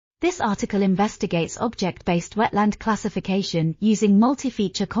This article investigates object-based wetland classification using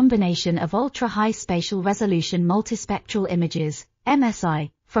multi-feature combination of ultra-high spatial resolution multispectral images,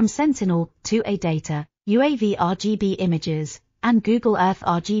 MSI, from Sentinel-2A data, UAV RGB images, and Google Earth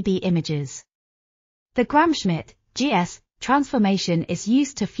RGB images. The Gram-Schmidt, GS, transformation is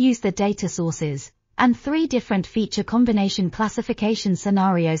used to fuse the data sources, and 3 different feature combination classification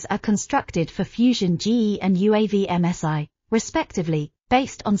scenarios are constructed for Fusion GE and UAV MSI, respectively,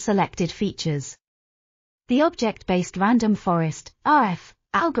 based on selected features. The object-based random forest, RF,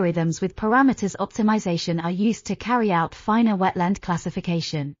 algorithms with parameters optimization are used to carry out finer wetland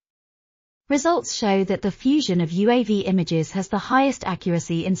classification. Results show that the fusion of UAV images has the highest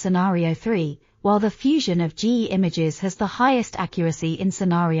accuracy in Scenario 3, while the fusion of GE images has the highest accuracy in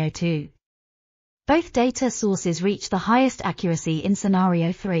Scenario 2. Both data sources reach the highest accuracy in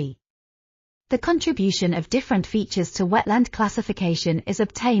Scenario 3. The contribution of different features to wetland classification is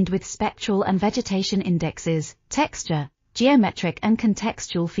obtained with spectral and vegetation indexes, texture, geometric and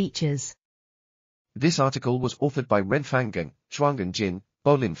contextual features. This article was authored by Renfang, Geng, Shuanggen,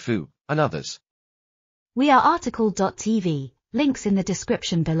 Bolin Fu, and others. We are RTCLTV, links in the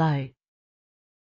description below.